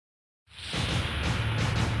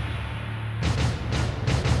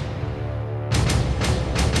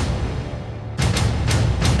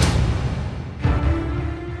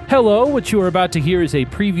Hello, what you are about to hear is a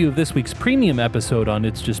preview of this week's premium episode on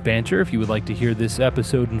It's Just Banter. If you would like to hear this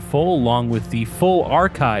episode in full, along with the full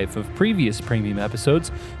archive of previous premium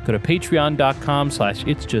episodes, go to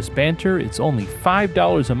patreon.com/itsjustbanter. It's only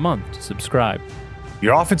 $5 a month to subscribe.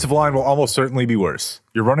 Your offensive line will almost certainly be worse.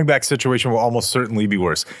 Your running back situation will almost certainly be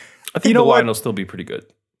worse. I think the line will still be pretty good.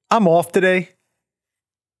 I'm off today.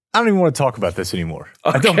 I don't even want to talk about this anymore.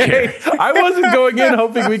 Okay. I don't care. I wasn't going in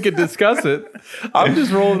hoping we could discuss it. I'm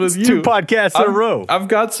just rolling with you. 2 podcasts in a row. I've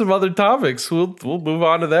got some other topics. We'll move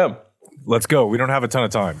on to them. Let's go. We don't have a ton of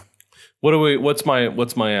time. What's my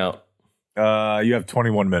out? You have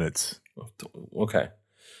 21 minutes. Okay.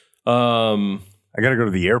 I got to go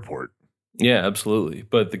to the airport. Yeah, absolutely.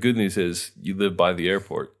 But the good news is you live by the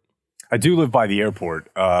airport. I do live by the airport.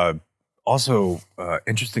 Also,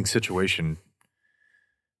 interesting situation.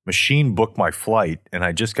 Machine booked my flight, and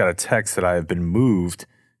I just got a text that I have been moved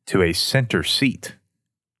to a center seat.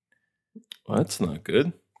 Well, that's not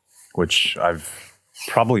good. Which I've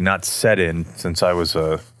probably not sat in since I was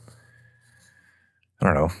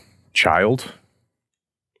child.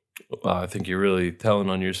 Well, I think you're really telling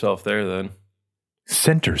on yourself there then.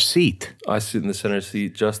 Center seat. I sit in the center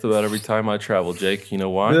seat just about every time I travel, Jake. You know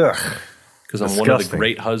why? Because I'm one of the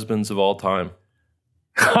great husbands of all time.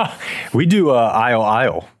 We do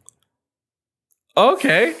aisle.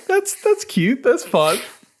 Okay, that's cute. That's fun.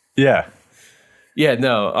 Yeah. Yeah,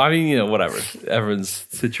 no, I mean, whatever. Everyone's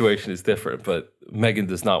situation is different, but Megan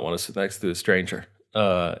does not want to sit next to a stranger.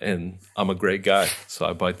 And I'm a great guy, so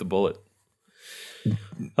I bite the bullet.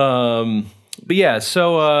 But yeah,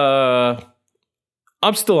 so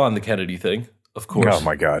I'm still on the Kennedy thing, of course. Oh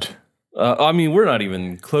my God. I mean, we're not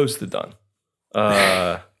even close to done.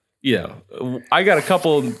 I got a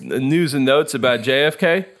couple news and notes about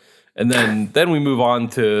JFK, and then we move on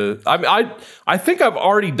to. I think I've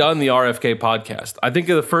already done the RFK podcast. I think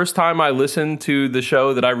the first time I listened to the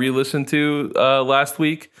show that I re-listened to last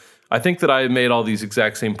week, I think that I made all these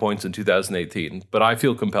exact same points in 2018, but I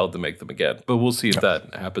feel compelled to make them again. But we'll see if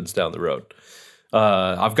that happens down the road.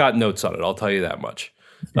 I've got notes on it. I'll tell you that much.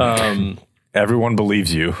 Everyone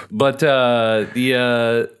believes you. But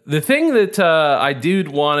the thing that I do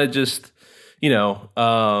want to just,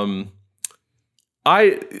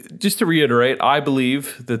 just to reiterate, I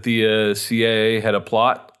believe that the CIA had a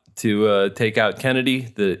plot to take out Kennedy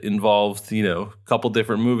that involved, a couple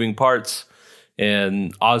different moving parts.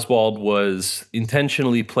 And Oswald was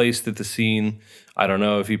intentionally placed at the scene. I don't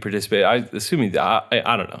know if he participated. I don't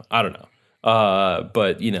know.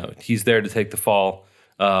 But, he's there to take the fall.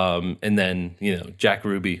 And then, Jack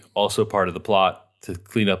Ruby, also part of the plot to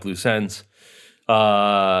clean up loose ends.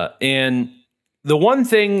 And the one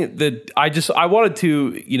thing that I wanted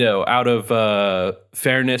to, out of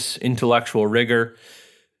fairness, intellectual rigor,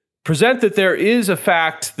 present that there is a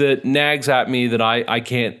fact that nags at me that I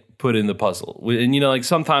can't put in the puzzle. And,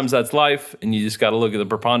 sometimes that's life, and you just got to look at the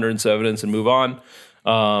preponderance of evidence and move on.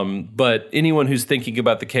 But anyone who's thinking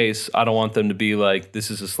about the case, I don't want them to be like, this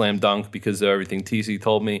is a slam dunk because of everything TC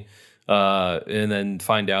told me, and then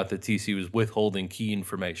find out that TC was withholding key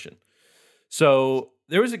information. So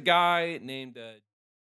there was a guy named